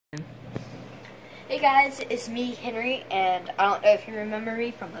Hey guys, it's me, Henry, and I don't know if you remember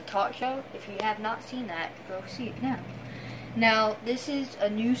me from the talk show. If you have not seen that, go see it now. Now, this is a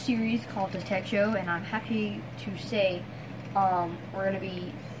new series called The Tech Show, and I'm happy to say we're going to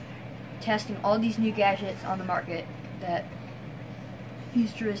be testing all these new gadgets on the market that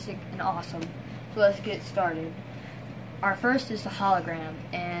futuristic and awesome. So let's get started. Our first is the hologram,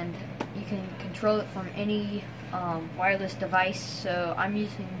 and you can control it from any wireless device, so I'm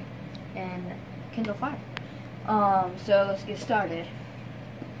using an Kindle Fire. So let's get started.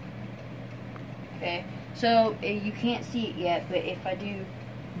 Okay, so you can't see it yet, but if I do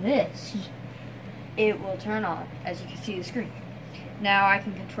this, it will turn on, as you can see the screen. Now I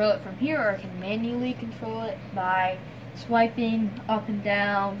can control it from here, or I can manually control it by swiping up and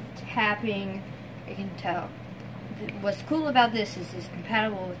down, tapping. I can tell. What's cool about this is it's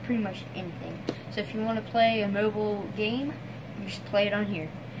compatible with pretty much anything. So if you want to play a mobile game, you just play it on here.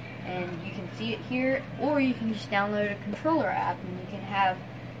 And you can see it here, or you can just download a controller app and you can have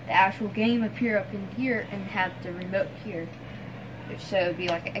the actual game appear up in here and have the remote here. So it'd be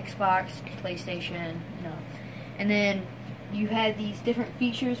like an Xbox, PlayStation, you know. And then you have these different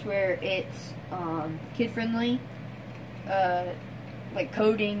features where it's kid-friendly, like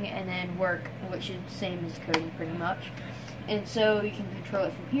coding and then work, which is the same as coding pretty much. And so you can control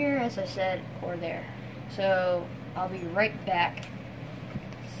it from here, as I said, or there. So I'll be right back.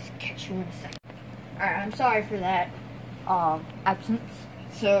 Catch you in a second. Alright, I'm sorry for that absence.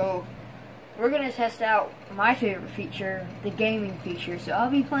 So we're gonna test out my favorite feature, the gaming feature. So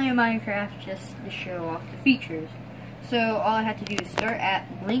I'll be playing Minecraft just to show off the features. So all I have to do is start at,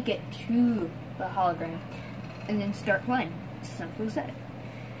 link it to the hologram, and then start playing. Simple as that.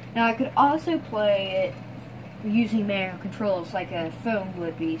 Now I could also play it using manual controls like a phone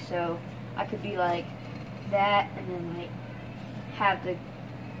would be. So I could be like that, and then like have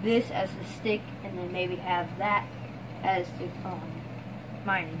this as the stick, and then maybe have that as the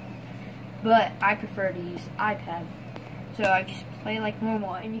mining. But I prefer to use iPad. So I just play like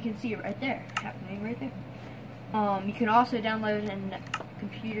normal, and you can see it right there, happening right there. You can also download a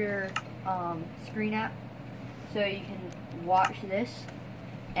computer screen app, so you can watch this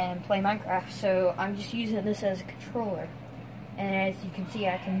and play Minecraft. So I'm just using this as a controller, and as you can see,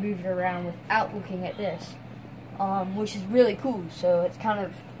 I can move it around without looking at this, which is really cool. So it's kind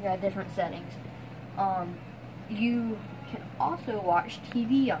of got different settings. You can also watch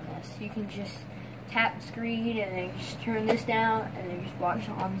TV on this. You can just tap the screen and then just turn this down and then just watch it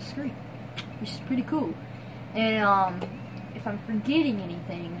on the screen, which is pretty cool. And if I'm forgetting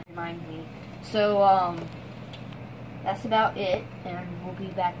anything, remind me. So that's about it, and we'll be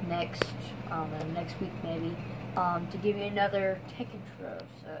back next week maybe, to give you another tech intro.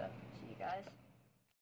 So see you guys.